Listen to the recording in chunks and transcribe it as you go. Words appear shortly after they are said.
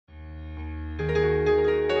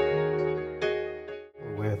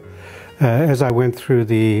as I went through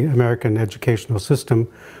the American educational system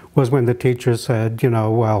was when the teacher said,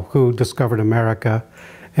 well, who discovered America?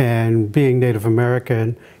 And being Native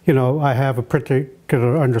American, I have a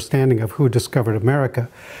particular understanding of who discovered America.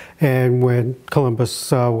 And when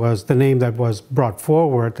Columbus was the name that was brought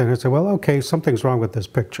forward, then I said, well, okay, something's wrong with this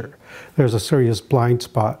picture. There's a serious blind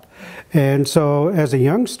spot. And so as a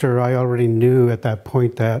youngster, I already knew at that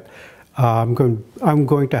point that I'm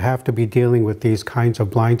going to have to be dealing with these kinds of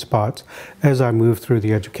blind spots as I move through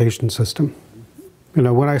the education system.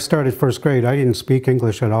 When I started first grade, I didn't speak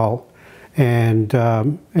English at all. And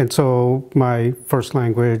so my first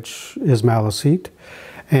language is Maliseet,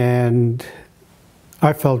 and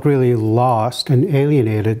I felt really lost and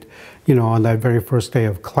alienated, on that very first day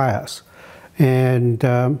of class. And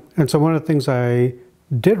so one of the things I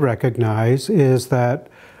did recognize is that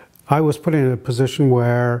I was put in a position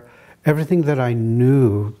where everything that I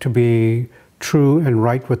knew to be true and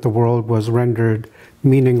right with the world was rendered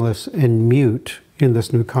meaningless and mute in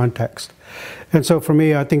this new context. And so for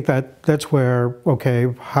me, I think that's where,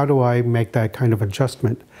 okay, how do I make that kind of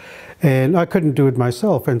adjustment? And I couldn't do it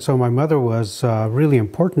myself. And so my mother was really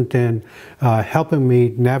important in helping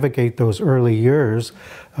me navigate those early years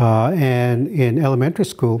and in elementary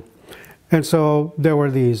school. And so there were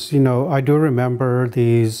these, I do remember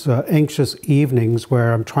these anxious evenings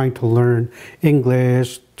where I'm trying to learn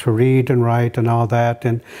English, to read and write and all that.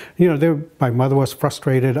 And, my mother was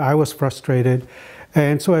frustrated, I was frustrated.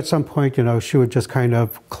 And so at some point, she would just kind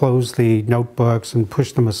of close the notebooks and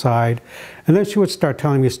push them aside. And then she would start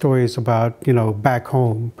telling me stories about, back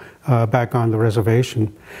home, back on the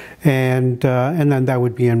reservation. And then that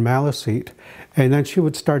would be in Maliseet. And then she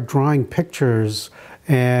would start drawing pictures.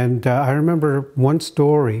 And I remember one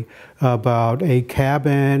story about a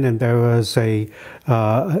cabin, and there was a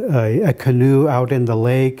canoe out in the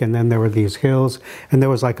lake, and then there were these hills, and there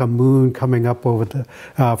was like a moon coming up over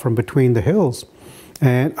from between the hills.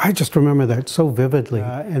 And I just remember that so vividly.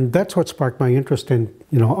 And that's what sparked my interest in,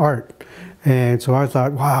 art. And so I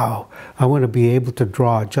thought, wow, I want to be able to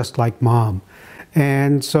draw just like Mom.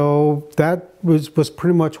 And so that was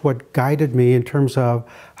pretty much what guided me in terms of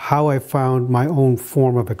how I found my own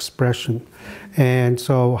form of expression. And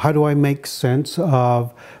so how do I make sense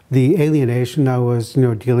of the alienation I was,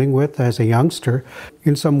 dealing with as a youngster?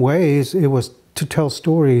 In some ways, it was to tell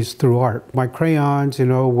stories through art. My crayons,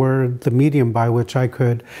 were the medium by which I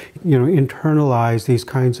could, internalize these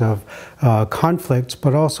kinds of conflicts,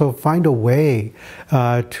 but also find a way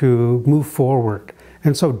to move forward.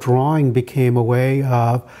 And so drawing became a way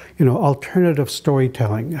of, alternative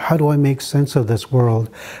storytelling. How do I make sense of this world?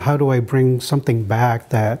 How do I bring something back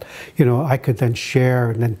that, I could then share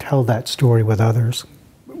and then tell that story with others?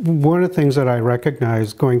 One of the things that I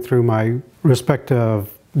recognize going through my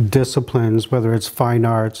respective disciplines, whether it's fine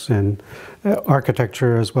arts and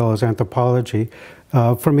architecture as well as anthropology,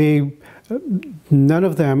 for me, none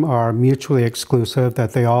of them are mutually exclusive,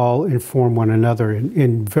 that they all inform one another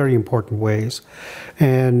in very important ways.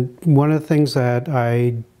 And one of the things that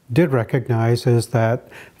I did recognize is that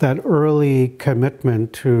early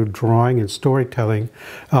commitment to drawing and storytelling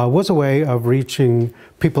was a way of reaching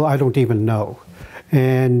people I don't even know.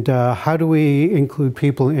 And how do we include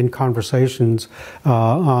people in conversations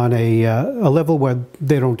on a level where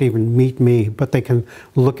they don't even meet me, but they can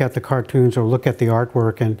look at the cartoons or look at the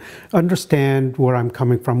artwork and understand where I'm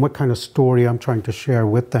coming from, what kind of story I'm trying to share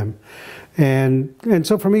with them. And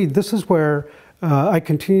so for me, this is where I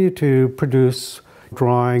continue to produce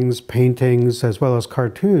drawings, paintings, as well as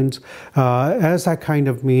cartoons, as that kind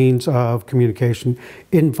of means of communication,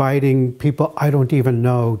 inviting people I don't even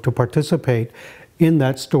know to participate in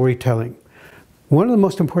that storytelling. One of the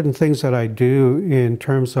most important things that I do in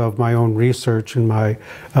terms of my own research and my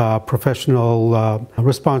professional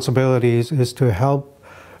responsibilities is to help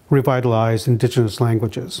revitalize Indigenous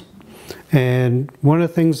languages. And one of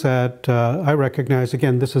the things that I recognize,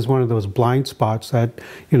 again, this is one of those blind spots that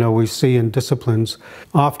we see in disciplines.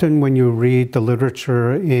 Often when you read the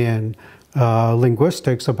literature in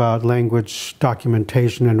linguistics about language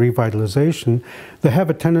documentation and revitalization, they have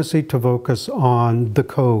a tendency to focus on the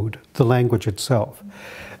code, the language itself.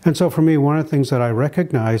 And so for me, one of the things that I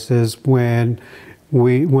recognize is when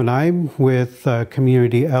I'm with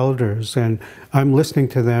community elders and I'm listening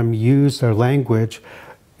to them use their language,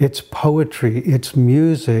 it's poetry, it's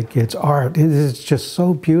music, it's art. It is just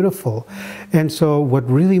so beautiful. And so what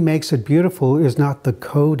really makes it beautiful is not the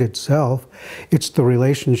code itself, it's the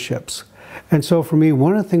relationships. And so for me,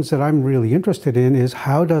 one of the things that I'm really interested in is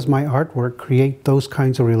how does my artwork create those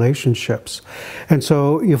kinds of relationships? And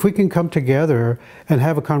so if we can come together and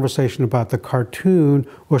have a conversation about the cartoon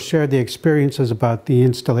or share the experiences about the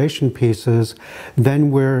installation pieces,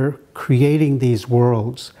 then we're creating these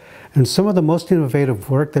worlds. And some of the most innovative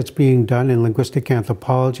work that's being done in linguistic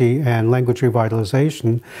anthropology and language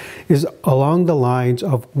revitalization is along the lines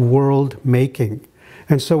of world making.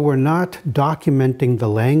 And so we're not documenting the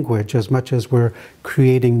language as much as we're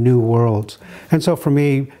creating new worlds. And so for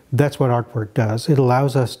me, that's what artwork does. It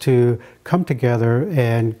allows us to come together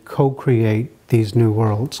and co-create these new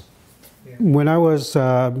worlds. Yeah. When I was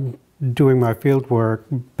doing my field work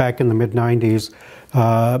back in the mid-90s,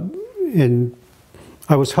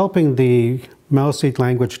 I was helping the Maliseet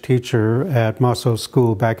language teacher at Maso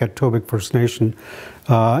School back at Tobique First Nation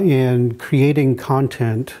in creating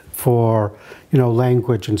content for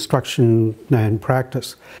language instruction and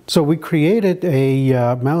practice. So we created a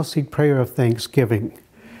Maliseet prayer of thanksgiving,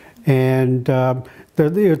 and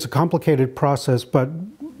it's a complicated process, but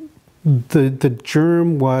the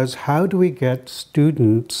germ was how do we get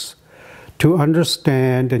students to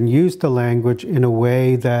understand and use the language in a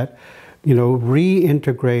way that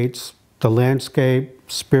reintegrates the landscape,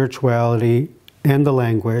 spirituality, and the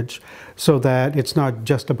language, so that it's not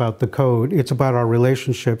just about the code, it's about our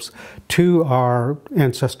relationships to our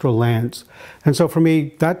ancestral lands. And so for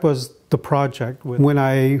me, that was the project. When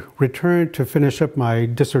I returned to finish up my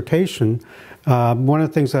dissertation, one of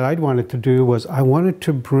the things that I wanted to do was I wanted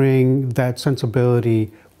to bring that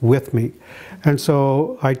sensibility with me. And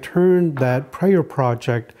so I turned that prayer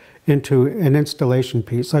project into an installation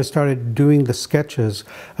piece. I started doing the sketches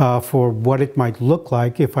for what it might look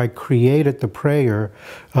like if I created the prayer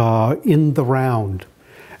in the round.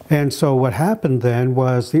 And so what happened then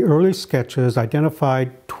was the early sketches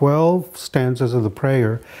identified 12 stanzas of the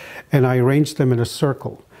prayer, and I arranged them in a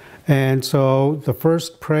circle. And so the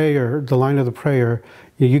first prayer, the line of the prayer,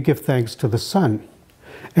 you give thanks to the sun.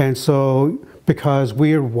 And so because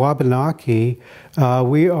we are Wabanaki,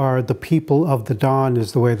 we are the people of the dawn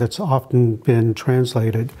is the way that's often been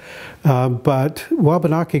translated. But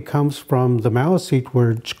Wabanaki comes from the Maliseet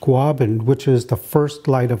word Chquabin, which is the first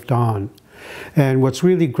light of dawn. And what's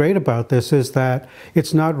really great about this is that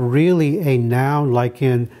it's not really a noun like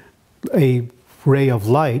in a ray of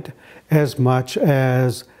light as much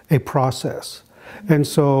as a process. And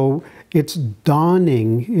so its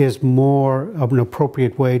dawning is more of an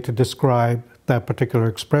appropriate way to describe that particular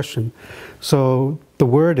expression. So the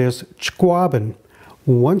word is Chquabin.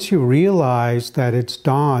 Once you realize that it's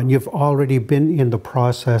dawn, you've already been in the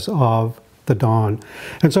process of the dawn.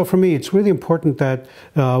 And so for me, it's really important that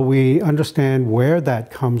we understand where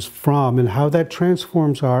that comes from and how that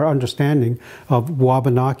transforms our understanding of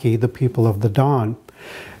Wabanaki, the people of the dawn.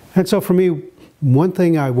 And so for me, one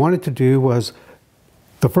thing I wanted to do was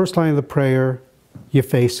the first line of the prayer, you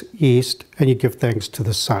face east and you give thanks to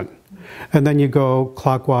the sun. And then you go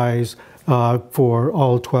clockwise for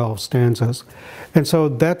all 12 stanzas. And so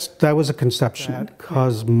that was a conception.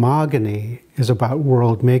 Cosmogony is about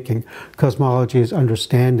world making. Cosmology is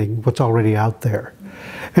understanding what's already out there.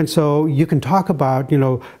 And so you can talk about,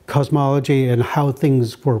 cosmology and how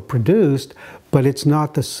things were produced, but it's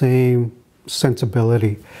not the same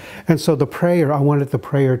sensibility. And so the prayer, I wanted the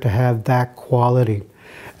prayer to have that quality.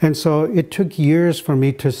 And so it took years for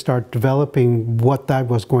me to start developing what that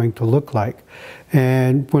was going to look like.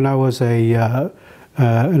 And when I was an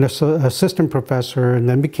assistant professor and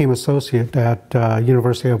then became associate at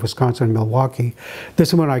University of Wisconsin-Milwaukee, this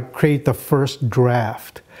is when I created the first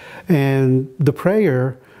draft. And the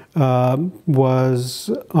prayer was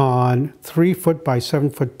on 3-foot by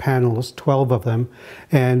 7-foot panels, 12 of them,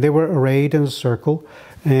 and they were arrayed in a circle.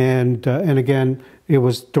 And again, it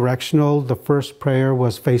was directional. The first prayer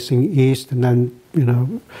was facing east, and then,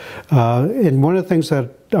 and one of the things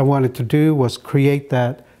that I wanted to do was create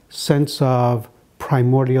that sense of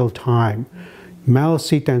primordial time,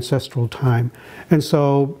 Maliseet ancestral time. And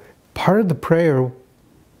so part of the prayer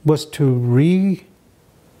was to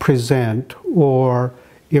represent or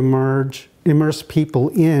immerse people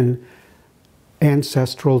in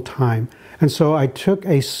ancestral time. And so I took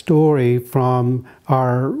a story from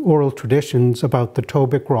our oral traditions about the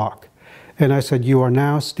Tobique Rock. And I said, you are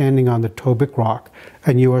now standing on the Tobique Rock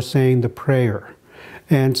and you are saying the prayer.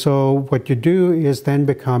 And so what you do is then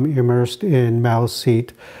become immersed in Maliseet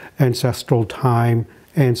ancestral time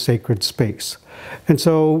and sacred space. And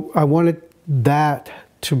so I wanted that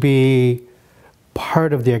to be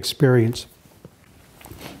part of the experience.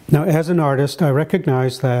 Now, as an artist, I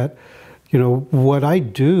recognize that what I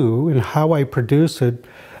do and how I produce it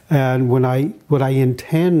And what I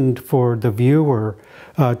intend for the viewer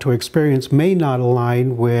to experience may not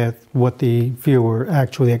align with what the viewer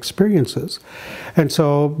actually experiences. And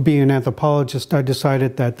so, being an anthropologist, I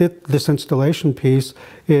decided that this installation piece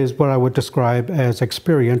is what I would describe as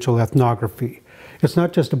experiential ethnography. It's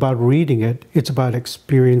not just about reading it, it's about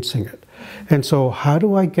experiencing it. And so how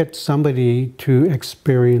do I get somebody to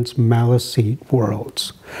experience Maliseet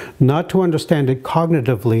worlds? Not to understand it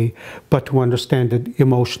cognitively, but to understand it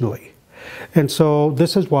emotionally. And so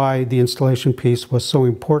this is why the installation piece was so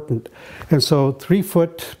important. And so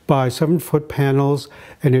 3-foot by 7-foot panels,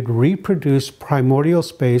 and it reproduced primordial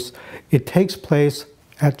space. It takes place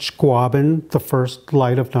at Squabbin, the first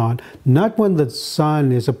light of dawn, not when the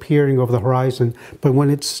sun is appearing over the horizon, but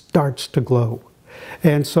when it starts to glow.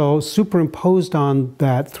 And so superimposed on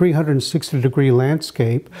that 360-degree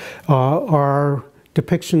landscape are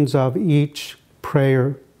depictions of each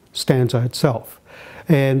prayer stanza itself.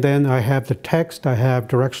 And then I have the text, I have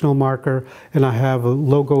directional marker, and I have a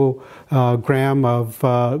logogram of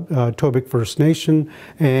Tobique First Nation,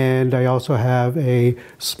 and I also have a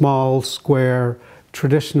small square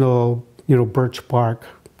traditional, birch bark,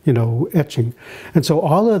 etching. And so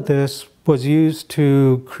all of this was used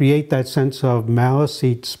to create that sense of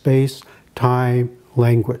Maliseet space, time,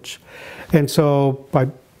 language. And so I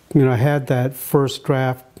had that first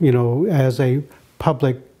draft, as a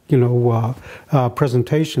public,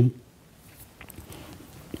 presentation.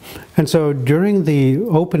 And so during the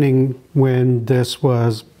opening, when this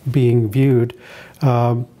was being viewed,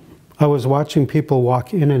 I was watching people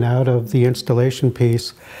walk in and out of the installation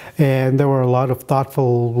piece, and there were a lot of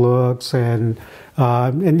thoughtful looks, and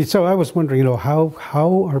so I was wondering,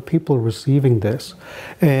 how are people receiving this?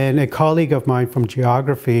 And a colleague of mine from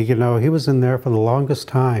geography, he was in there for the longest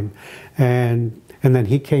time, and then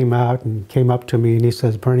he came out and came up to me and he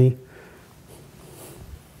says, "Bernie,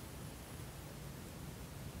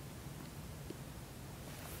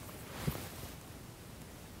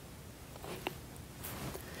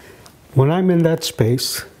 when I'm in that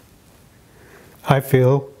space, I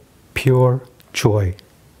feel pure joy."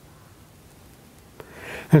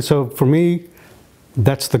 And so for me,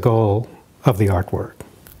 that's the goal of the artwork.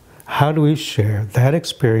 How do we share that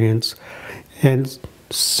experience and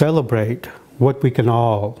celebrate what we can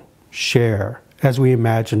all share as we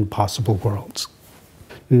imagine possible worlds?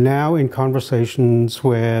 Now in conversations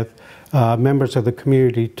with members of the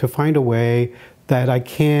community to find a way that I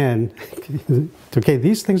can, okay,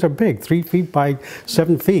 these things are big, 3 feet by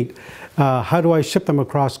 7 feet. How do I ship them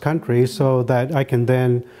across country so that I can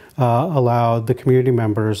then allow the community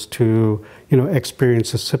members to,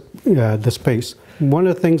 experience the space? One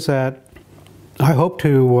of the things that I hope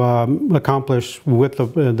to accomplish with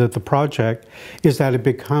the project is that it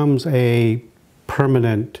becomes it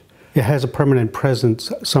has a permanent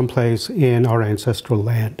presence someplace in our ancestral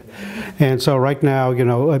land. And so right now,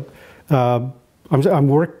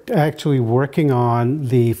 I'm actually working on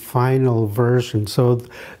the final version. So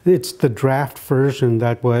it's the draft version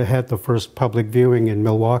that had the first public viewing in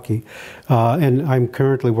Milwaukee. And I'm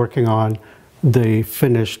currently working on the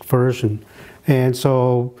finished version. And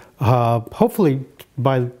so hopefully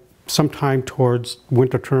by sometime towards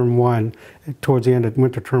winter term 1, towards the end of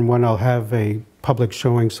winter term 1, I'll have a public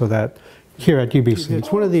showing so that here at UBC.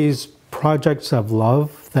 It's one of these projects of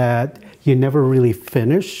love that you never really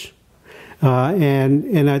finish.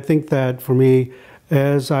 And I think that for me,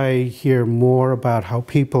 as I hear more about how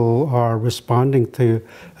people are responding to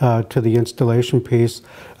the installation piece,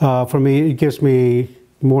 for me, it gives me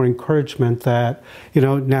more encouragement that,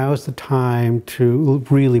 now is the time to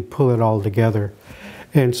really pull it all together.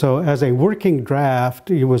 And so as a working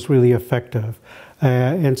draft, it was really effective.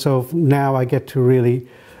 And so now I get to really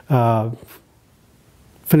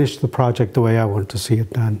finish the project the way I want to see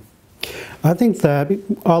it done. I think that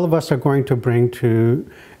all of us are going to bring to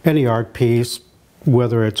any art piece,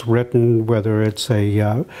 whether it's written, whether it's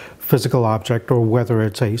a physical object, or whether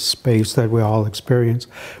it's a space that we all experience,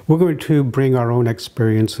 we're going to bring our own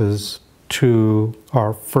experiences to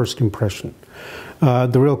our first impression.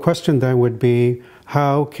 The real question then would be,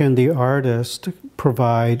 how can the artist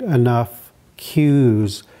provide enough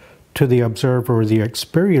cues to the observer or the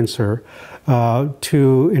experiencer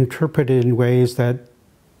to interpret it in ways that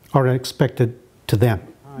are expected to them?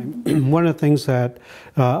 One of the things that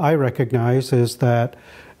I recognize is that,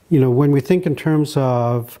 when we think in terms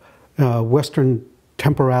of Western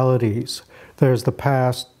temporalities, there's the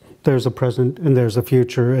past, there's a present, and there's a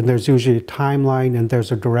future, and there's usually a timeline, and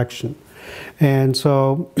there's a direction. And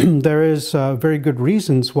so there is very good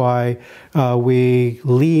reasons why we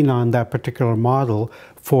lean on that particular model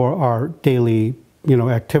for our daily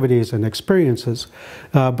activities and experiences.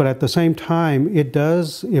 But at the same time, it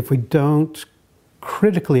does, if we don't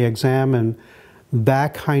critically examine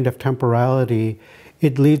that kind of temporality,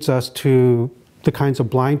 it leads us to the kinds of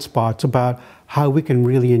blind spots about how we can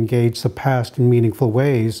really engage the past in meaningful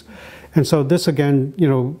ways. And so this, again,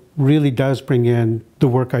 really does bring in the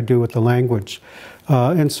work I do with the language.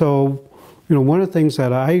 And so, one of the things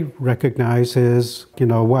that I recognize is, we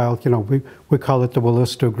call it the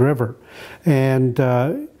Wolastoq River.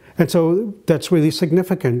 And so that's really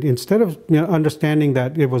significant. Instead of understanding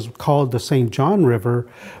that it was called the St. John River,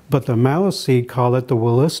 but the Maliseet call it the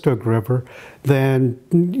Wolastoq River, then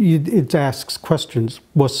it asks questions.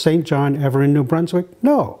 Was St. John ever in New Brunswick?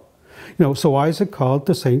 No. So why is it called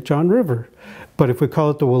the St. John River? But if we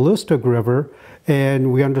call it the Wolastoq River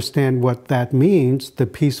and we understand what that means, the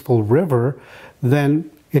peaceful river,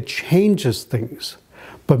 then it changes things.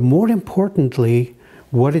 But more importantly,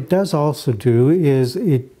 what it does also do is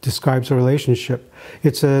it describes a relationship.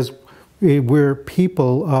 It says we're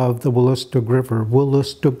people of the Wolastoq River,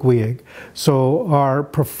 Wolastoqiyik. So our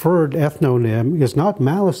preferred ethnonym is not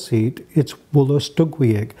Maliseet, it's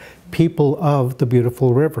Wolastoqiyik, people of the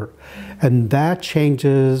beautiful river. And that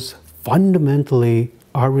changes fundamentally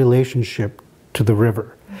our relationship to the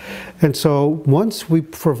river. And so once we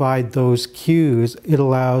provide those cues, it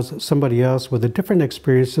allows somebody else with a different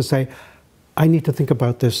experience to say, I need to think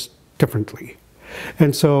about this differently.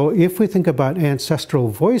 And so if we think about ancestral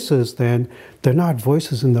voices, then they're not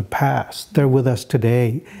voices in the past. They're with us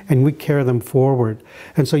today, and we carry them forward.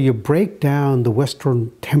 And so you break down the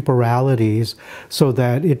Western temporalities so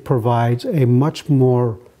that it provides a much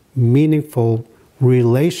more meaningful,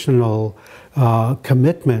 relational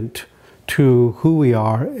commitment to who we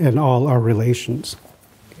are and all our relations.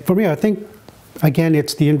 For me, I think, again,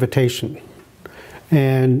 it's the invitation.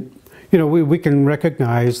 And we can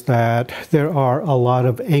recognize that there are a lot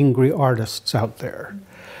of angry artists out there.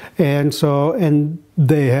 And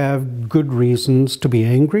they have good reasons to be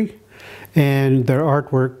angry, and their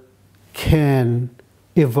artwork can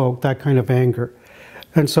evoke that kind of anger.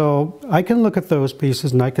 And so I can look at those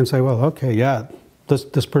pieces and I can say, well, okay, yeah,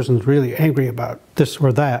 this person's really angry about this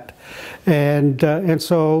or that. And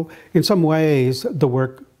so in some ways, the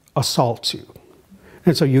work assaults you.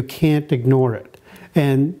 And so you can't ignore it.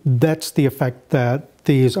 And that's the effect that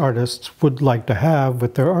these artists would like to have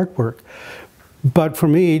with their artwork. But for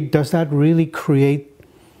me, does that really create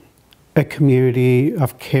a community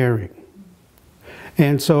of caring?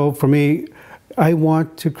 And so for me, I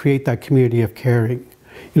want to create that community of caring.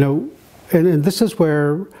 And this is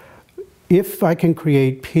where, if I can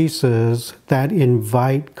create pieces that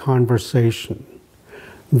invite conversation,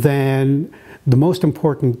 then the most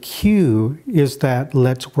important cue is that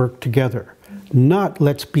let's work together. Not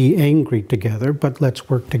let's be angry together, but let's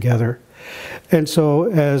work together. And so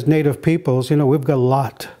as Native peoples, we've got a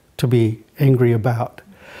lot to be angry about.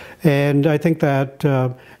 And I think that,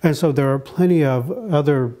 and so there are plenty of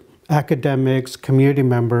other academics, community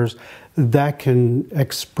members that can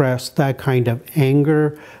express that kind of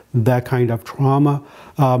anger, that kind of trauma,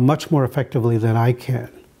 much more effectively than I can.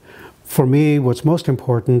 For me, what's most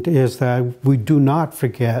important is that we do not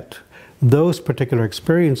forget those particular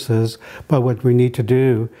experiences, but what we need to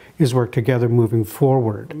do is work together moving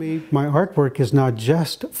forward. For me, my artwork is not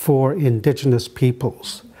just for Indigenous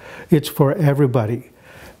peoples, it's for everybody.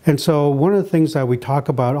 And so one of the things that we talk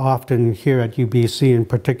about often here at UBC in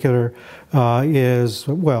particular is,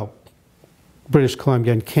 well, British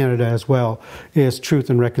Columbia and Canada as well, is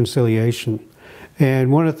truth and reconciliation.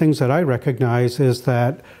 And one of the things that I recognize is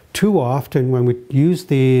that too often when we use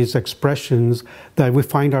these expressions that we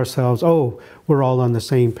find ourselves, oh, we're all on the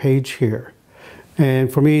same page here.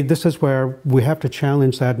 And for me, this is where we have to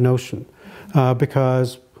challenge that notion.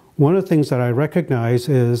 Because one of the things that I recognize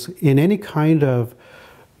is in any kind of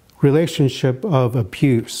relationship of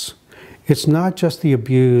abuse, it's not just the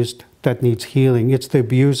abused that needs healing, it's the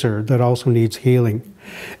abuser that also needs healing.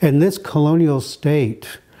 And this colonial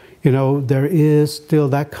state, there is still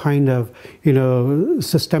that kind of,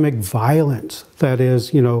 systemic violence that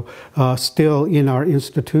is, still in our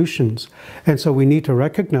institutions. And so we need to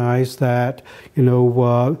recognize that,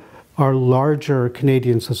 our larger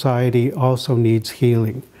Canadian society also needs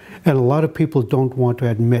healing. And a lot of people don't want to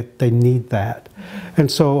admit they need that.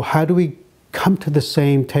 And so how do we come to the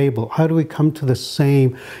same table? How do we come to the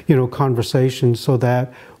same, conversation so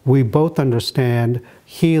that we both understand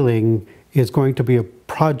healing is going to be a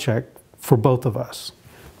project for both of us?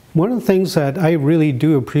 One of the things that I really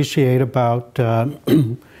do appreciate about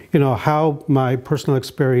how my personal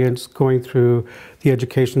experience going through the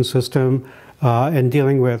education system and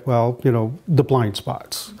dealing with, the blind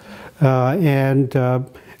spots. And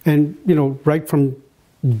you know, right from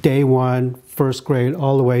day one, first grade,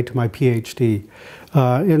 all the way to my PhD.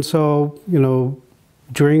 And so, you know,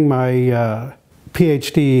 during my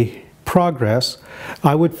PhD progress,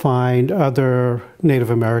 I would find other Native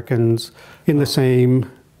Americans in the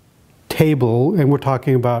same table, and we're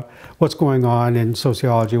talking about what's going on in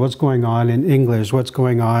sociology, what's going on in English, what's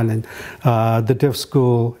going on in the diff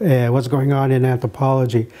school, what's going on in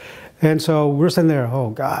anthropology. And so we're sitting there, oh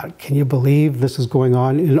God, can you believe this is going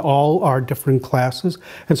on in all our different classes?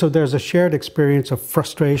 And so there's a shared experience of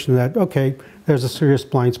frustration that, okay, there's a serious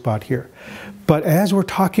blind spot here. But as we're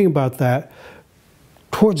talking about that,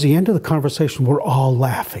 towards the end of the conversation, we're all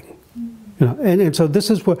laughing. You know, and so this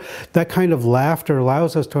is what, that kind of laughter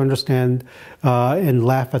allows us to understand and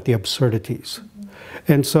laugh at the absurdities.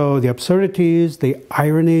 And so the absurdities, the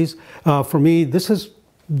ironies, for me, this is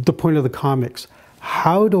the point of the comics.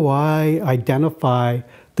 How do I identify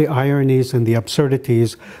the ironies and the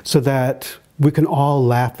absurdities so that we can all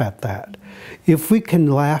laugh at that? If we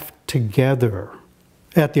can laugh together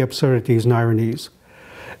at the absurdities and ironies,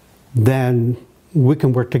 then we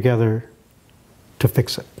can work together to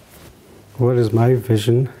fix it. What is my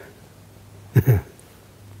vision? You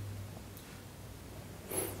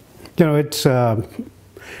know, it's, you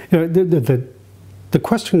know, the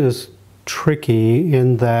question is tricky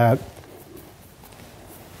in that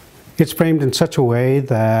it's framed in such a way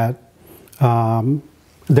that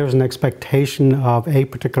there's an expectation of a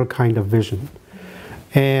particular kind of vision.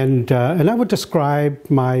 And I would describe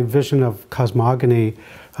my vision of cosmogony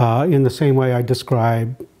in the same way I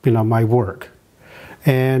describe, you know, my work.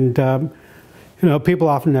 And, you know, people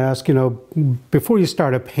often ask, you know, before you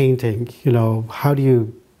start a painting, you know, how do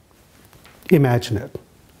you imagine it?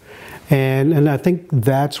 And I think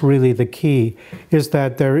that's really the key, is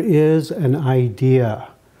that there is an idea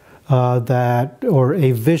that, or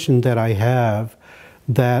a vision that I have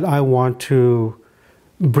that I want to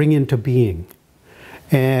bring into being.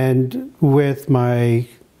 And with my,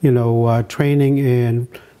 you know, training in,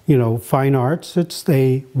 you know, fine arts, it's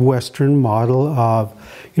a Western model of,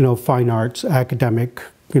 you know, fine arts academic,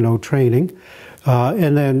 you know, training,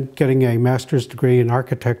 and then getting a master's degree in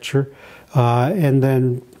architecture, and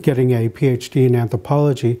then getting a PhD in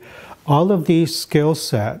anthropology. All of these skill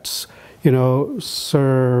sets, you know,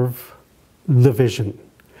 serve the vision.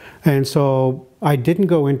 And so I didn't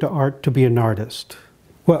go into art to be an artist.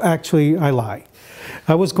 Well, actually, I lie.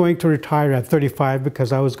 I was going to retire at 35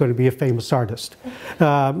 because I was going to be a famous artist.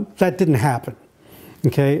 That didn't happen.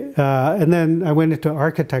 Okay, and then I went into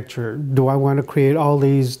architecture. Do I want to create all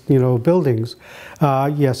these, you know, buildings?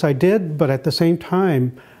 Yes, I did, but at the same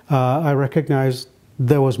time, I recognized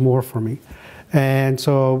there was more for me. And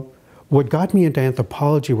so what got me into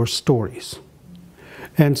anthropology were stories.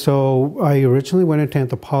 And so I originally went into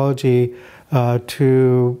anthropology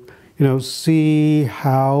to, you know, see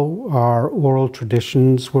how our oral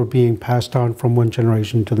traditions were being passed on from one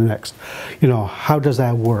generation to the next. You know, how does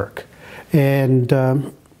that work? And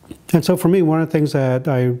so for me, one of the things that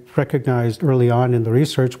I recognized early on in the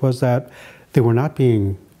research was that they were not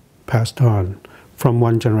being passed on from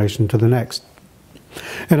one generation to the next.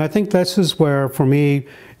 And I think this is where, for me,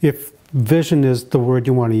 if vision is the word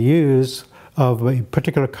you want to use, of a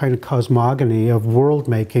particular kind of cosmogony, of world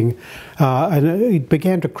making, and it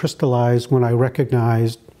began to crystallize when I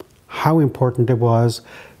recognized how important it was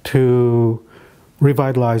to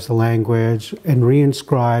revitalize the language and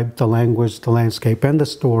reinscribe the language, the landscape, and the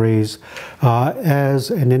stories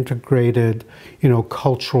as an integrated, you know,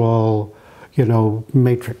 cultural, you know,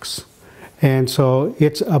 matrix. And so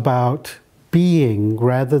it's about being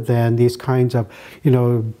rather than these kinds of, you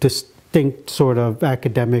know, distinct sort of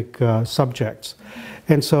academic subjects.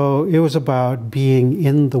 And so it was about being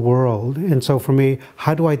in the world. And so for me,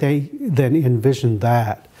 how do I then envision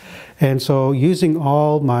that? And so using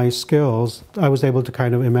all my skills, I was able to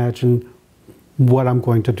kind of imagine what I'm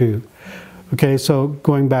going to do. Okay, so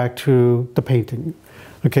going back to the painting.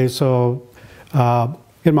 Okay, so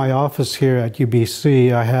in my office here at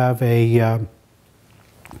UBC, I have a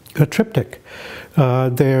triptych.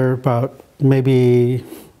 They're about maybe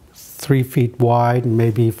 3 feet wide and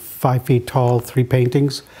maybe 5 feet tall, 3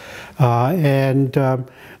 paintings. And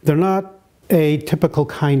they're not a typical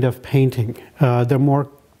kind of painting. They're more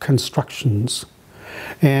constructions.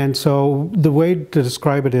 And so the way to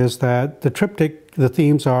describe it is that the triptych, the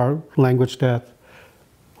themes are language death,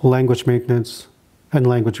 language maintenance, and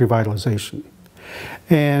language revitalization.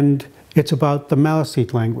 And it's about the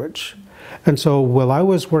Maliseet language. And so while I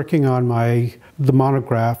was working on the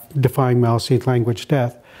monograph, Defying Maliseet Language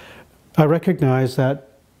Death, I recognized that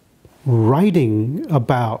writing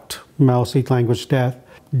about Maliseet language death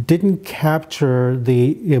didn't capture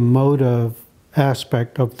the emotive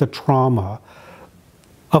aspect of the trauma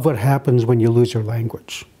of what happens when you lose your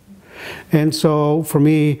language. And so for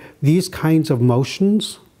me, these kinds of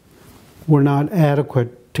motions were not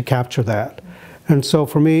adequate to capture that. And so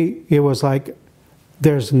for me, it was like,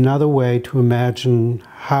 there's another way to imagine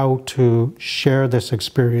how to share this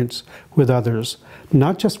experience with others,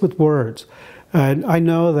 not just with words. And I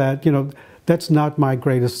know that, you know, that's not my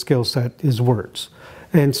greatest skill set, is words.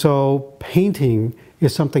 And so painting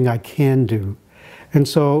is something I can do. And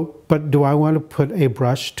so, but do I want to put a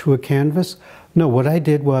brush to a canvas? No, what I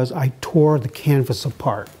did was I tore the canvas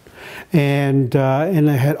apart. And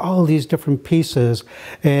I had all these different pieces,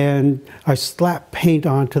 and I slapped paint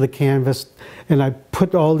onto the canvas, and I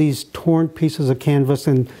put all these torn pieces of canvas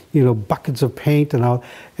in, you know, buckets of paint and all,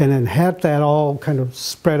 and then had that all kind of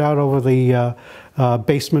spread out over the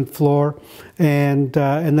basement floor, and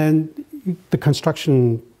then the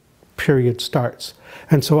construction period starts.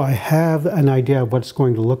 And so I have an idea of what it's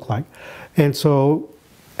going to look like. And so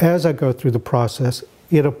as I go through the process,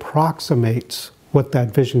 it approximates what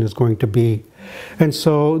that vision is going to be. And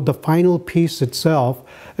so the final piece itself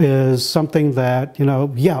is something that, you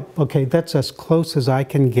know, yeah, okay, that's as close as I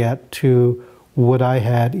can get to what I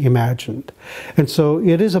had imagined. And so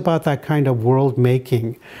it is about that kind of world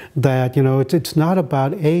making that, you know, it's not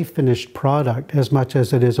about a finished product as much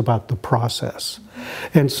as it is about the process.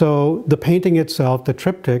 And so the painting itself, the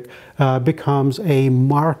triptych, becomes a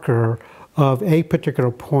marker of a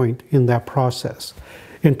particular point in that process.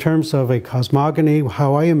 In terms of a cosmogony,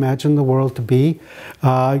 how I imagine the world to be,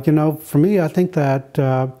 you know, for me, I think that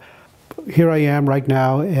here I am right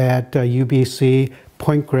now at UBC,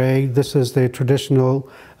 Point Grey. This is the traditional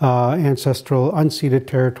ancestral unceded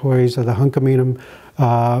territories of the Hunkaminam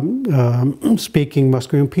speaking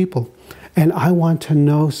Musqueam people. And I want to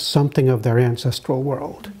know something of their ancestral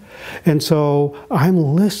world. And so I'm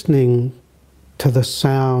listening to the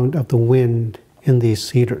sound of the wind in these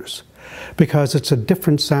cedars, because it's a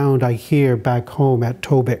different sound I hear back home at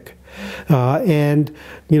Tobique. And,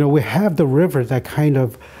 you know, we have the river that kind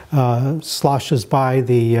of sloshes by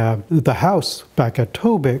the house back at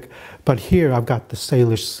Tobique, but here I've got the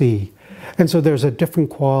Salish Sea. And so there's a different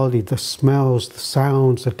quality, the smells, the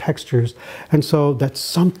sounds, the textures. And so that's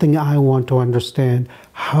something I want to understand.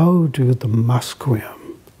 How do the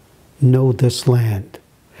Musqueam know this land?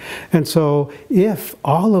 And so if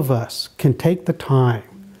all of us can take the time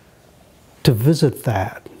to visit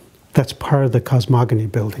that, that's part of the cosmogony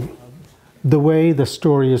building. The way the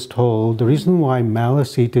story is told, the reason why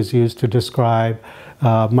Maliseet is used to describe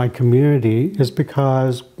my community is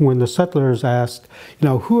because when the settlers asked, you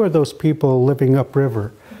know, who are those people living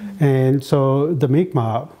upriver? And so the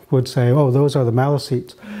Mi'kmaq would say, oh, those are the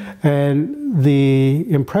Maliseets. And the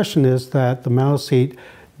impression is that the Maliseet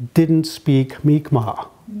didn't speak Mi'kmaq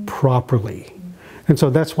properly. And so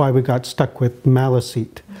that's why we got stuck with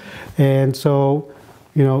Maliseet. And so,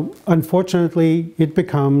 you know, unfortunately, it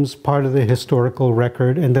becomes part of the historical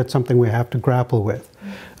record, and that's something we have to grapple with.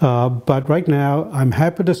 But right now, I'm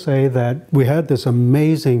happy to say that we had this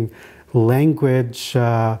amazing language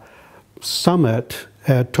summit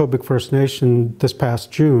at Tobique First Nation this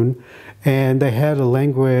past June, and they had a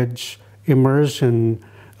language immersion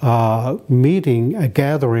meeting, a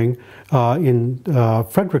gathering in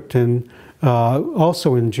Fredericton,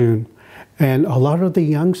 also in June. And a lot of the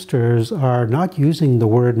youngsters are not using the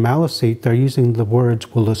word Maliseet, they're using the words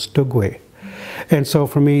Wolastoqey. And so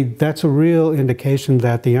for me, that's a real indication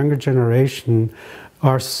that the younger generation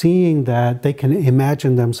are seeing that they can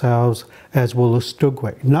imagine themselves as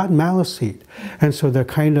Wolastoqey, not Maliseet. And so they're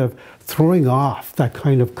kind of throwing off that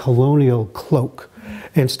kind of colonial cloak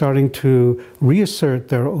and starting to reassert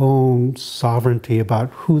their own sovereignty about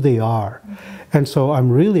who they are. And so I'm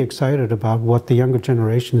really excited about what the younger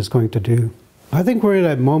generation is going to do. I think we're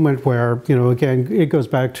at a moment where, you know, again, it goes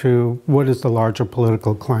back to what is the larger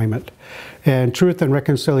political climate. And truth and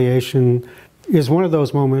reconciliation is one of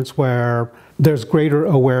those moments where there's greater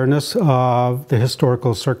awareness of the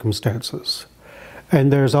historical circumstances.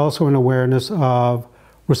 And there's also an awareness of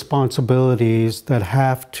responsibilities that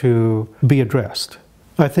have to be addressed.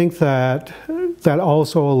 I think that that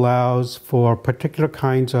also allows for particular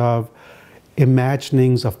kinds of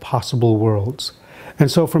imaginings of possible worlds.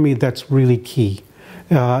 And so for me, that's really key,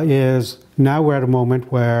 is now we're at a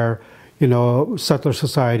moment where, you know, settler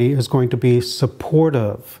society is going to be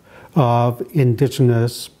supportive of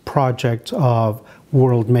Indigenous projects of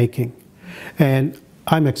world making. And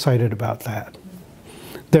I'm excited about that.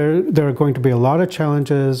 There are going to be a lot of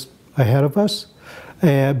challenges ahead of us,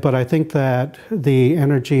 but I think that the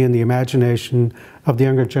energy and the imagination of the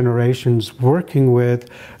younger generations working with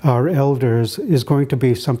our elders is going to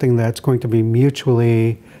be something that's going to be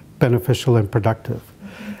mutually beneficial and productive.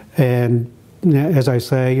 And as I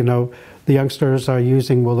say, you know, the youngsters are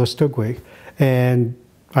using Wolastoqey, and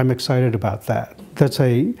I'm excited about that.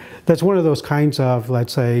 That's one of those kinds of,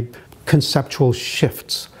 let's say, conceptual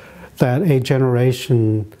shifts that a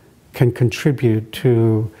generation can contribute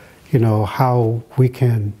to, you know, how we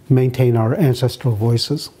can maintain our ancestral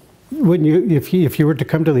voices. If you were to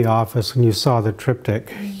come to the office and you saw the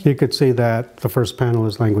triptych, you could see that the first panel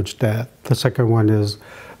is language death, the second one is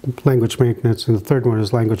language maintenance, and the third one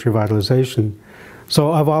is language revitalization.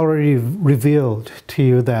 So I've already revealed to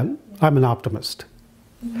you that I'm an optimist.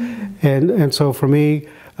 And so for me,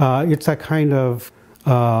 it's that kind of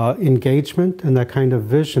engagement and that kind of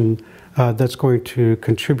vision that's going to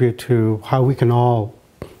contribute to how we can all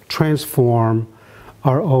transform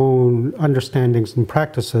our own understandings and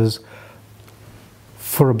practices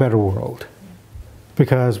for a better world.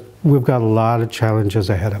 Because we've got a lot of challenges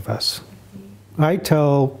ahead of us. I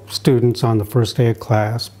tell students on the first day of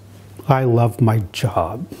class, I love my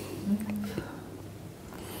job.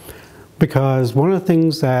 Because one of the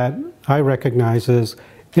things that I recognize is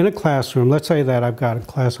in a classroom, let's say that I've got a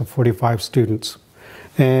class of 45 students,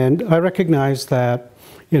 and I recognize that,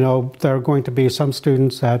 you know, there are going to be some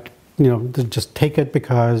students that, you know, they just take it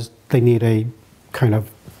because they need a kind of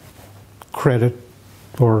credit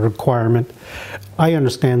or requirement. I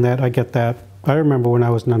understand that, I get that. I remember when I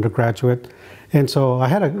was an undergraduate, and so I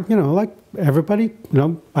had a, you know, like everybody, you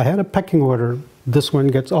know, I had a pecking order. This one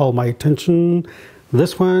gets all my attention,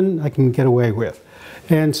 this one I can get away with.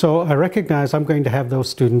 And so I recognize I'm going to have those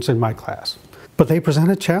students in my class. But they present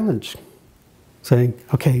a challenge, saying,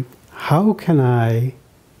 okay, how can I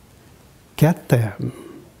get them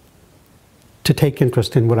to take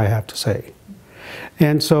interest in what I have to say?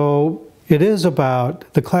 And so it is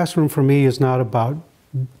about, the classroom for me is not about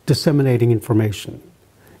disseminating information.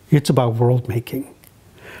 It's about world making.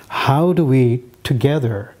 How do we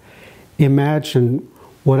together imagine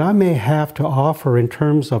what I may have to offer in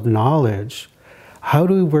terms of knowledge? How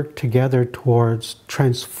do we work together towards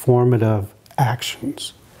transformative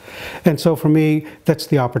actions? And so for me, that's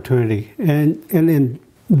the opportunity. And in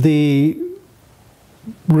the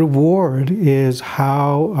reward is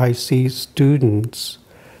how I see students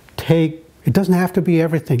take, it doesn't have to be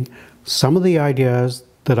everything, some of the ideas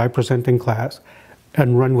that I present in class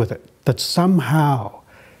and run with it, that somehow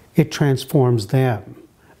it transforms them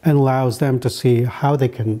and allows them to see how they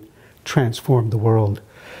can transform the world.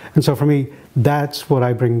 And so for me, that's what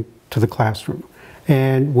I bring to the classroom.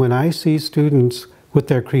 And when I see students with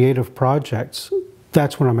their creative projects,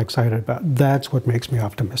 that's what I'm excited about. That's what makes me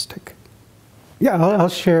optimistic. Yeah, I'll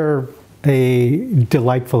share a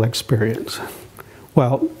delightful experience.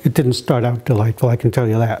 Well, it didn't start out delightful, I can tell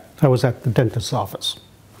you that. I was at the dentist's office.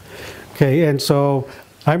 Okay, and so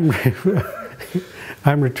I'm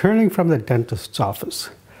returning from the dentist's office.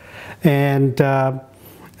 And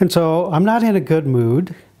so I'm not in a good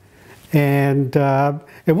mood. And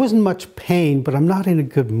it wasn't much pain, but I'm not in a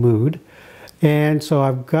good mood. And so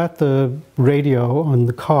I've got the radio on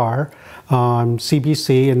the car on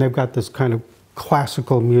CBC, and they've got this kind of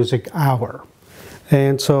classical music hour.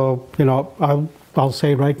 And so, you know, I'll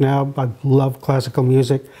say right now, I love classical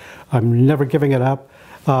music. I'm never giving it up.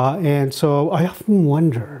 And so I often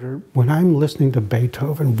wonder, when I'm listening to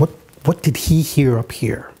Beethoven, what did he hear up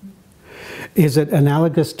here? Is it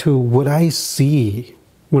analogous to what I see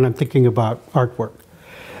when I'm thinking about artwork?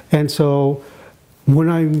 And so when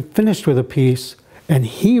I'm finished with a piece and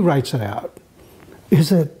he writes it out,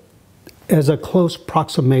 is it as a close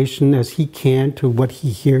approximation as he can to what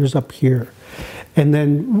he hears up here? And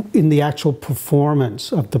then in the actual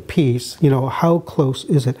performance of the piece, you know, how close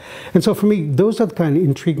is it? And so for me, those are the kind of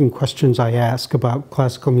intriguing questions I ask about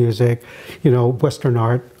classical music, you know, Western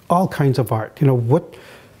art, all kinds of art. You know,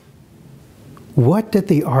 what did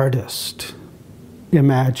the artist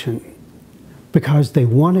imagine because they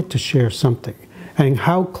wanted to share something? And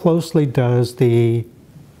how closely does the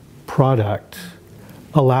product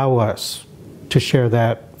allow us to share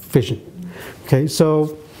that vision? Okay,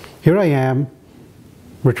 so here I am,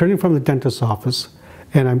 returning from the dentist's office,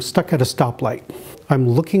 and I'm stuck at a stoplight. I'm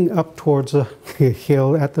looking up towards a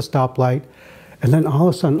hill at the stoplight, and then all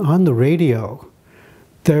of a sudden on the radio,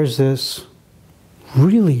 there's this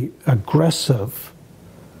really aggressive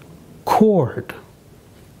chord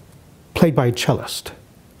played by a cellist.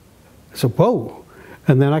 I said, whoa.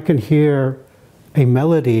 And then I can hear a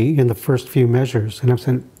melody in the first few measures, and I'm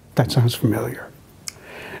saying, that sounds familiar.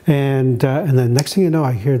 And then next thing you know,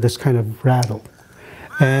 I hear this kind of rattle.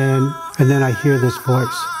 And then I hear this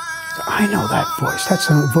voice. I know that voice.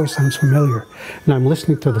 Voice sounds familiar. And I'm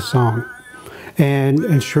listening to the song.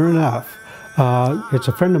 And sure enough, it's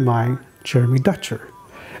a friend of mine, Jeremy Dutcher.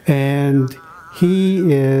 And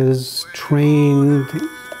he is trained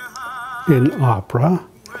in opera.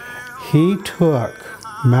 He took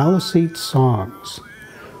Maliseet songs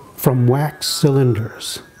from wax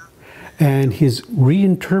cylinders and he's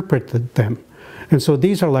reinterpreted them. And so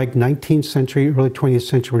these are like 19th century, early 20th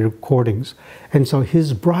century recordings. And so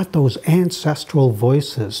he's brought those ancestral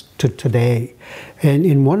voices to today. And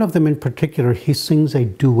in one of them in particular, he sings a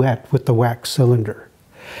duet with the wax cylinder.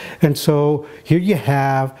 And so here you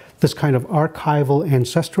have this kind of archival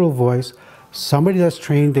ancestral voice, somebody that's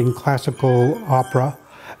trained in classical opera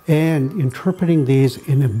and interpreting these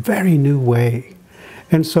in a very new way.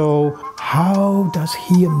 And so how does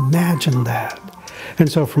he imagine that?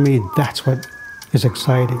 And so for me, that's what is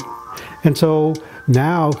exciting. And so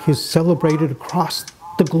now he's celebrated across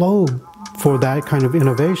the globe for that kind of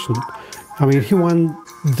innovation. I mean, he won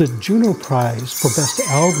the Juno Prize for Best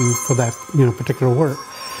Album for that particular work.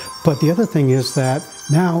 But the other thing is that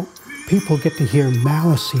now people get to hear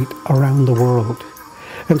Maliseet around the world.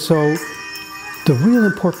 And so the real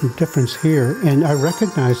important difference here, and I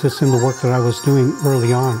recognize this in the work that I was doing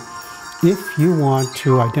early on, if you want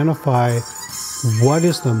to identify what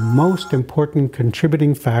is the most important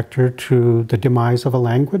contributing factor to the demise of a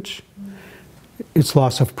language, it's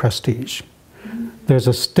loss of prestige. There's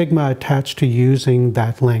a stigma attached to using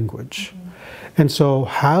that language. And so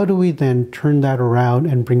how do we then turn that around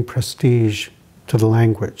and bring prestige to the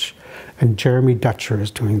language? And Jeremy Dutcher is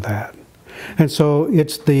doing that. And so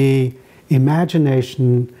it's the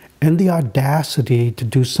imagination and the audacity to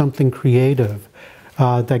do something creative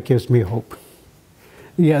that gives me hope.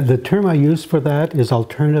 Yeah, the term I use for that is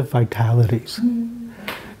alternative vitalities.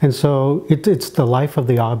 And so it's the life of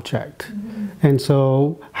the object. And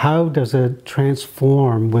so how does it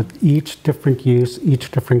transform with each different use,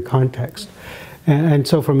 each different context? And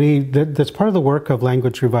so for me, that's part of the work of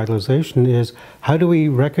language revitalization is how do we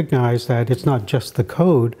recognize that it's not just the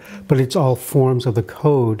code, but it's all forms of the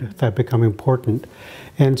code that become important.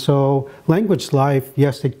 And so language life,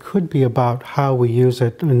 yes, it could be about how we use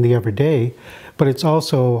it in the everyday, but it's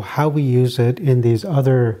also how we use it in these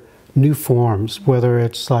other new forms, whether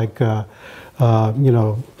it's like,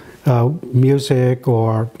 music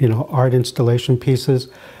or, art installation pieces.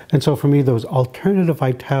 And so for me, those alternative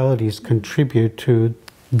vitalities contribute to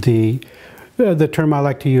the term I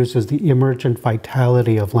like to use is the emergent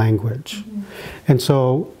vitality of language. And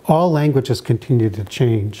so all languages continue to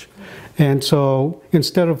change. And so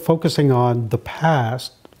instead of focusing on the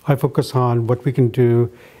past, I focus on what we can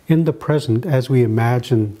do in the present as we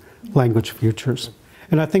imagine language futures.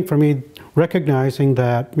 And I think for me, recognizing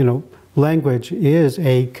that, language is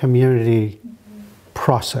a community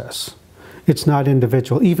process. It's not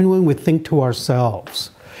individual. Even when we think to ourselves,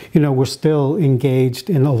 we're still engaged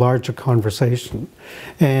in a larger conversation.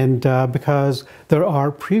 And because there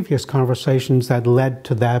are previous conversations that led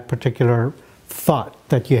to that particular thought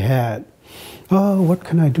that you had. Oh, what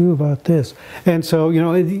can I do about this? And so,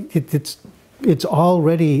 it's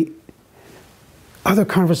already, other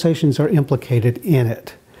conversations are implicated in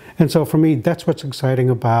it. And so for me, that's what's exciting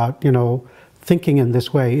about, thinking in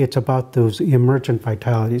this way. It's about those emergent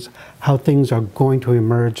vitalities, how things are going to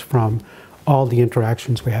emerge from all the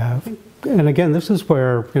interactions we have. And again, this is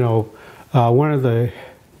where, one of the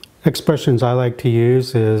expressions I like to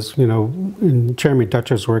use is, in Jeremy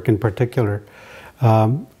Dutcher's work in particular,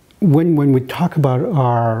 when we talk about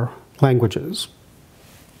our languages,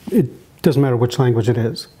 it doesn't matter which language it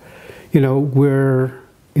is, we're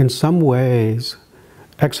in some ways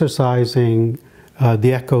exercising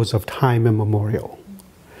the echoes of time immemorial.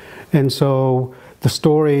 And so the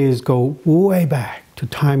stories go way back to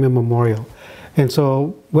time immemorial. And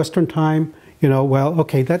so Western time,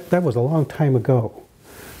 okay, that was a long time ago.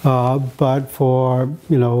 But for,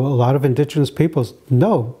 a lot of indigenous peoples,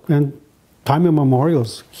 no, and time immemorial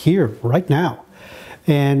is here, right now.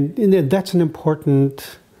 And that's an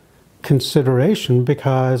important consideration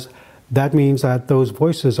because that means that those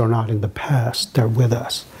voices are not in the past, they're with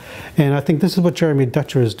us. And I think this is what Jeremy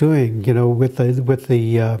Dutcher is doing, with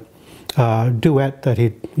the duet that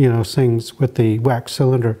he, sings with the wax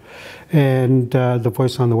cylinder and the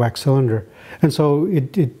voice on the wax cylinder. And so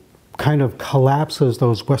it kind of collapses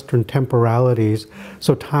those Western temporalities.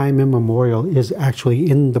 So time immemorial is actually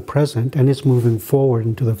in the present and it's moving forward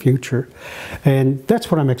into the future. And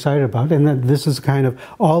that's what I'm excited about. And that this is kind of,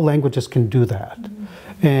 all languages can do that.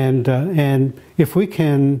 And if we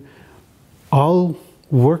can all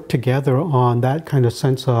work together on that kind of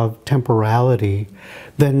sense of temporality,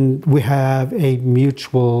 then we have a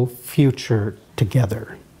mutual future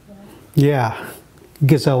together. Yeah,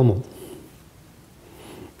 Gizelmo.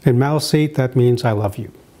 In Maliseet, that means I love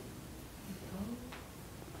you.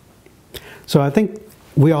 So I think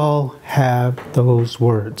we all have those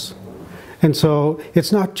words. And so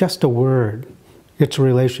it's not just a word, it's a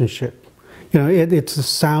relationship. You know, it's a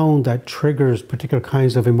sound that triggers particular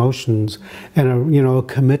kinds of emotions and a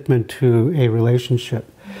commitment to a relationship.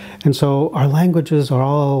 And so our languages are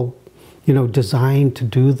all, designed to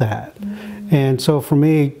do that. And so for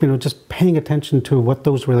me, just paying attention to what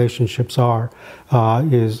those relationships are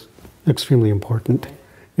is extremely important.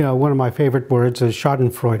 One of my favorite words is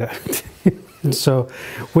schadenfreude. And so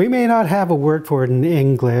we may not have a word for it in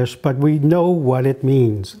English, but we know what it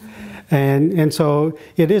means. And so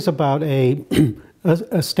it is about a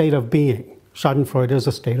state of being. Schadenfreude is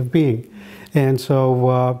a state of being. And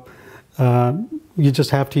so you just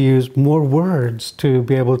have to use more words to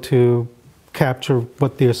be able to capture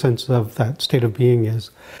what the essence of that state of being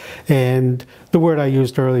is. And the word I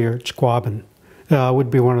used earlier, chquaben,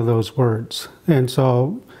 would be one of those words. And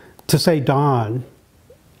so to say dawn,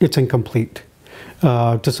 it's incomplete.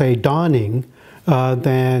 To say dawning,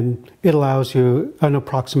 then it allows you an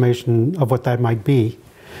approximation of what that might be.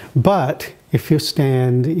 But if you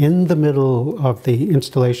stand in the middle of the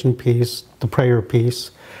installation piece, the prayer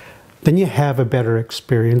piece, then you have a better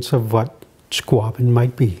experience of what chquaben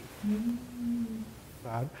might be.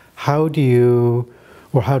 How do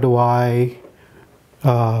I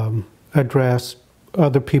address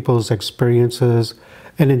other people's experiences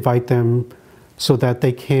and invite them so that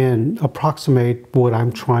they can approximate what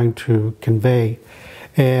I'm trying to convey?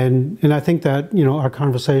 And I think that our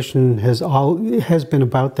conversation has been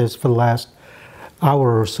about this for the last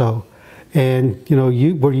hour or so. And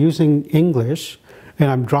we're using English, and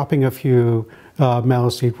I'm dropping a few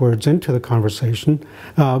Maliseet words into the conversation,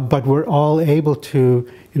 but we're all able to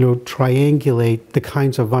triangulate the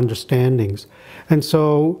kinds of understandings. And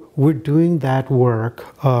so we're doing that work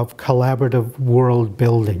of collaborative world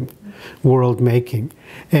building, world making.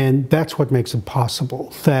 And that's what makes it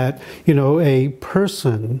possible, that a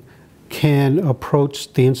person can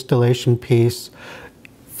approach the installation piece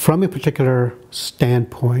from a particular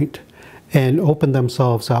standpoint and open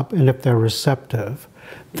themselves up, and if they're receptive,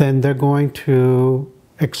 then they're going to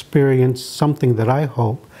experience something that I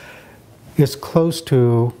hope is close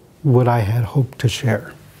to what I had hoped to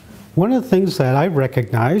share. One of the things that I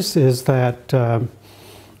recognize is that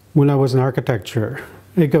when I was in architecture,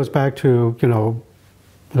 it goes back to,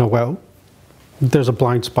 well, there's a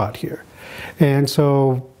blind spot here. And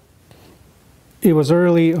so it was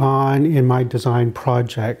early on in my design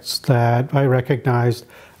projects that I recognized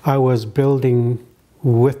I was building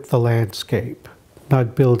with the landscape,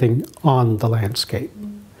 not building on the landscape.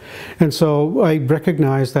 And so I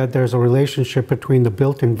recognize that there's a relationship between the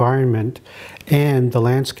built environment and the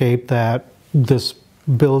landscape that this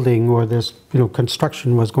building or this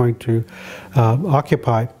construction was going to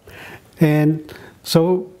occupy. And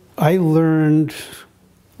so I learned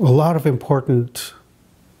a lot of important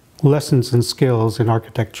lessons and skills in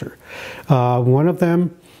architecture. One of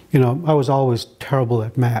them, I was always terrible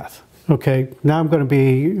at math. Okay, now I'm going to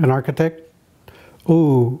be an architect.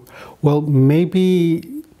 Oh, well, maybe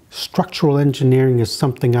structural engineering is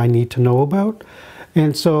something I need to know about.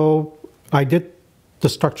 And so I did the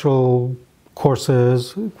structural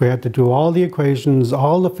courses. We had to do all the equations,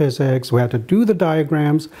 all the physics. We had to do the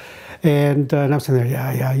diagrams. And I was saying,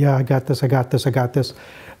 yeah, I got this.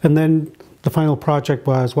 And then the final project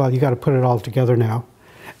was, well, you got to put it all together now.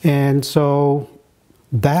 And so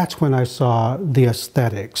that's when I saw the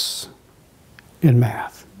aesthetics in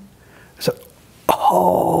math. So,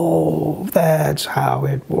 oh, that's how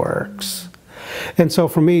it works. And so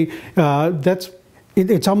for me,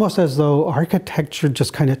 it's almost as though architecture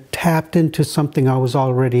just kind of tapped into something I was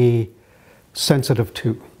already sensitive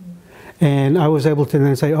to. And I was able to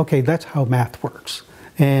then say, okay, that's how math works.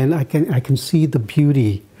 And I can see the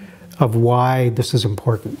beauty of why this is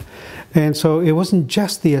important. And so it wasn't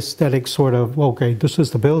just the aesthetic sort of, okay, this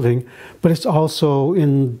is the building, but it's also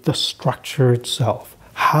in the structure itself.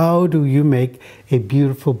 How do you make a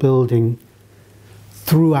beautiful building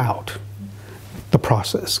throughout the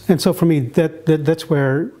process? And so for me, that's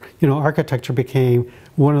where architecture became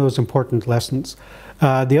one of those important lessons.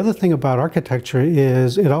 The other thing about architecture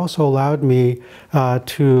is it also allowed me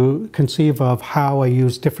to conceive of how I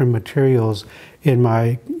use different materials in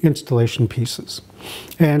my installation pieces.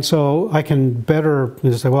 And so I can better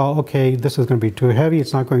say, well, okay, this is going to be too heavy,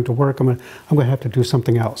 it's not going to work, I'm going to have to do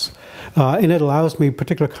something else. And it allows me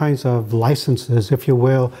particular kinds of licenses, if you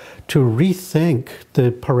will, to rethink the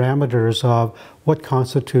parameters of what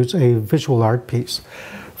constitutes a visual art piece.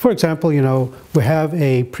 For example, we have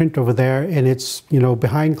a print over there and it's,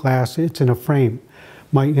 behind glass, it's in a frame.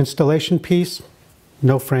 My installation piece,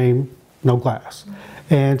 no frame, no glass.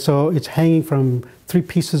 And so it's hanging from 3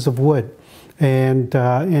 pieces of wood. And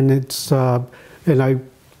it's,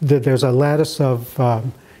 there's a lattice of,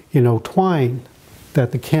 twine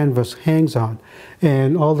that the canvas hangs on.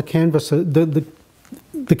 And all the canvas, the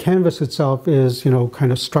canvas itself is,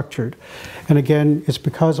 kind of structured. And again, it's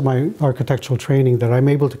because of my architectural training that I'm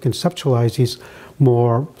able to conceptualize these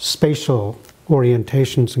more spatial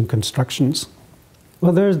orientations and constructions.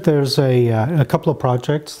 Well, there's a couple of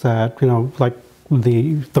projects that, like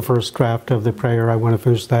the first draft of the prayer, I want to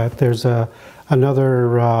finish that. There's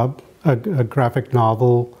another a graphic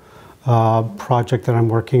novel project that I'm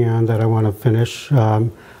working on that I want to finish. I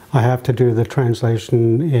have to do the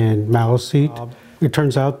translation in Maliseet. It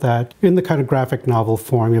turns out that in the kind of graphic novel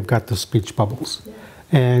form, you've got the speech bubbles. Yeah.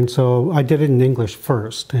 And so I did it in English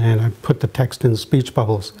first, and I put the text in the speech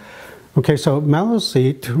bubbles. Okay, so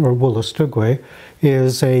Maliseet, or Wolastoqey,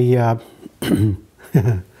 is a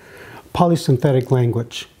polysynthetic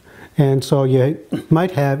language. And so you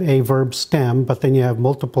might have a verb stem, but then you have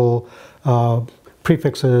multiple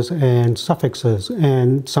prefixes and suffixes,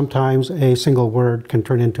 and sometimes a single word can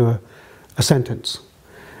turn into a sentence.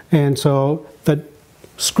 And so that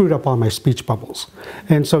screwed up all my speech bubbles.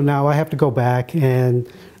 And so now I have to go back and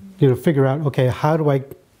figure out, okay, how do I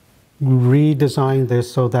redesign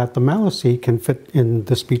this so that the Maliseet can fit in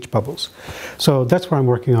the speech bubbles? So that's what I'm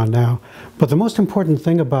working on now. But the most important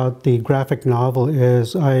thing about the graphic novel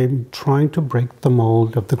is I'm trying to break the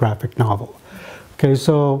mold of the graphic novel. Okay,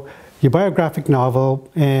 so you buy a graphic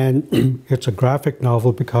novel and it's a graphic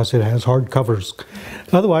novel because it has hard covers.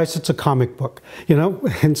 Otherwise, it's a comic book,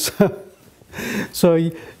 and so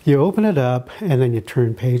you open it up and then you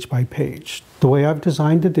turn page by page. The way I've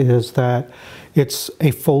designed it is that it's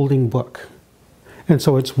a folding book. And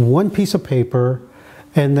so it's one piece of paper,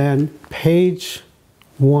 and then page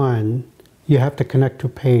 1, you have to connect to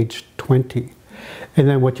page 20. And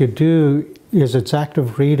then what you do is it's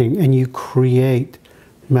active reading, and you create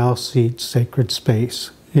Maliseet sacred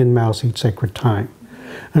space in Maliseet sacred time.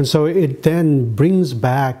 And so it then brings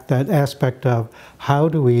back that aspect of how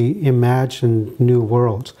do we imagine new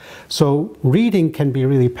worlds. So reading can be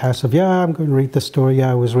really passive. Yeah, I'm going to read the story.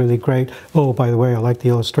 Yeah, it was really great. Oh, by the way, I like the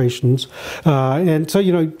illustrations. And so,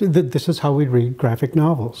 this is how we read graphic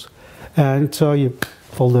novels. And so you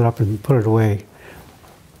fold it up and put it away.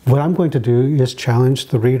 What I'm going to do is challenge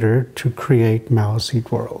the reader to create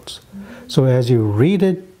Maliseet worlds. So as you read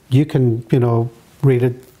it, you can, read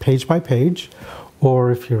it page by page.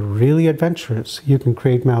 Or if you're really adventurous, you can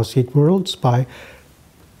create Maliseet worlds by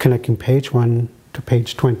connecting page 1 to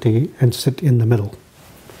page 20 and sit in the middle.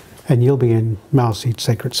 And you'll be in Maliseet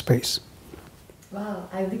sacred space. Wow,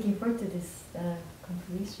 I'm looking forward to this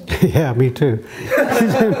completion. Yeah, me too.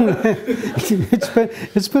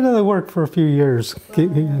 it's been other work for a few years.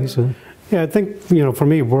 Wow. So, yeah, I think, for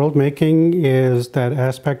me, world making is that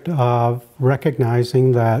aspect of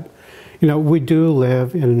recognizing that, we do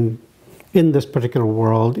live in this particular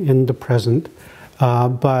world, in the present,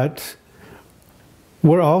 but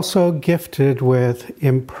we're also gifted with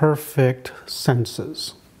imperfect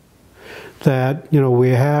senses. That,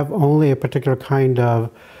 we have only a particular kind of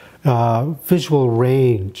visual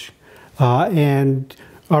range, and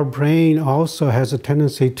our brain also has a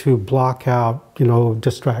tendency to block out,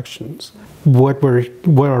 distractions. What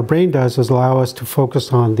our brain does is allow us to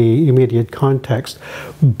focus on the immediate context,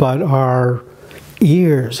 but our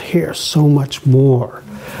ears hear so much more.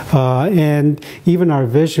 And even our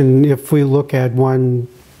vision, if we look at one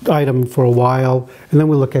item for a while, and then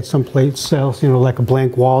we look at someplace else, like a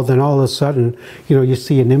blank wall, then all of a sudden, you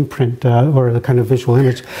see an imprint or a kind of visual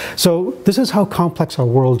image. So this is how complex our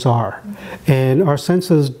worlds are. And our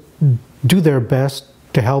senses do their best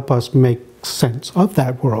to help us make sense of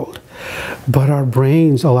that world. But our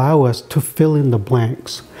brains allow us to fill in the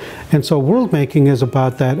blanks. And so world making is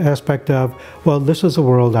about that aspect of, well, this is a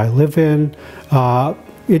world I live in.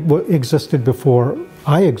 It existed before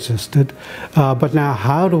I existed, but now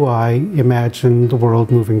how do I imagine the world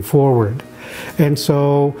moving forward? And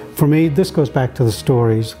so for me, this goes back to the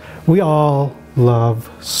stories. We all love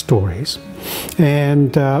stories.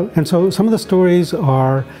 And so some of the stories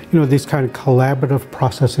are, these kind of collaborative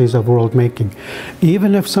processes of world making.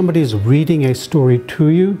 Even if somebody's reading a story to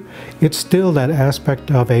you, it's still that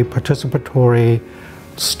aspect of a participatory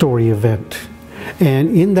story event.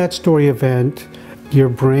 And in that story event, your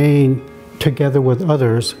brain, together with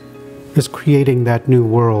others, is creating that new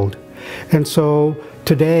world. And so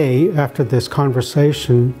today, after this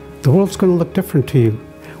conversation, the world's going to look different to you.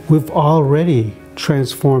 We've already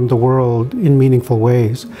transformed the world in meaningful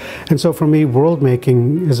ways. And so for me, world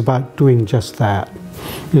making is about doing just that,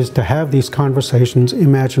 is to have these conversations,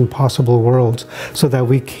 imagine possible worlds so that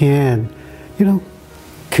we can,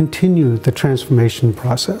 continue the transformation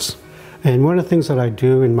process. And one of the things that I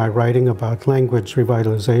do in my writing about language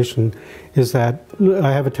revitalization is that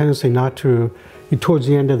I have a tendency not to, towards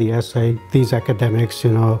the end of the essay, these academics,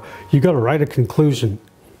 you got to write a conclusion.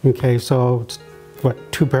 Okay, so it's,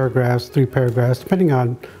 2 paragraphs, 3 paragraphs, depending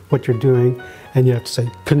on what you're doing, and you have to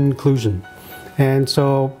say conclusion. And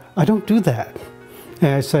so I don't do that.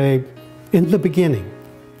 And I say, in the beginning.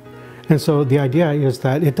 And so the idea is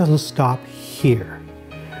that it doesn't stop here.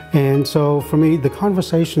 And so for me, the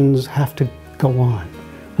conversations have to go on.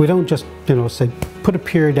 We don't just, say, put a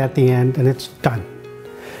period at the end and it's done.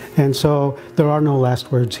 And so there are no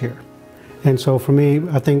last words here. And so for me,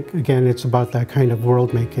 I think, again, it's about that kind of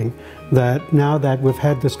world making, that now that we've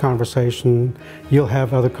had this conversation, you'll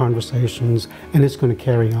have other conversations, and it's going to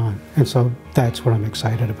carry on. And so that's what I'm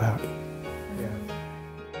excited about.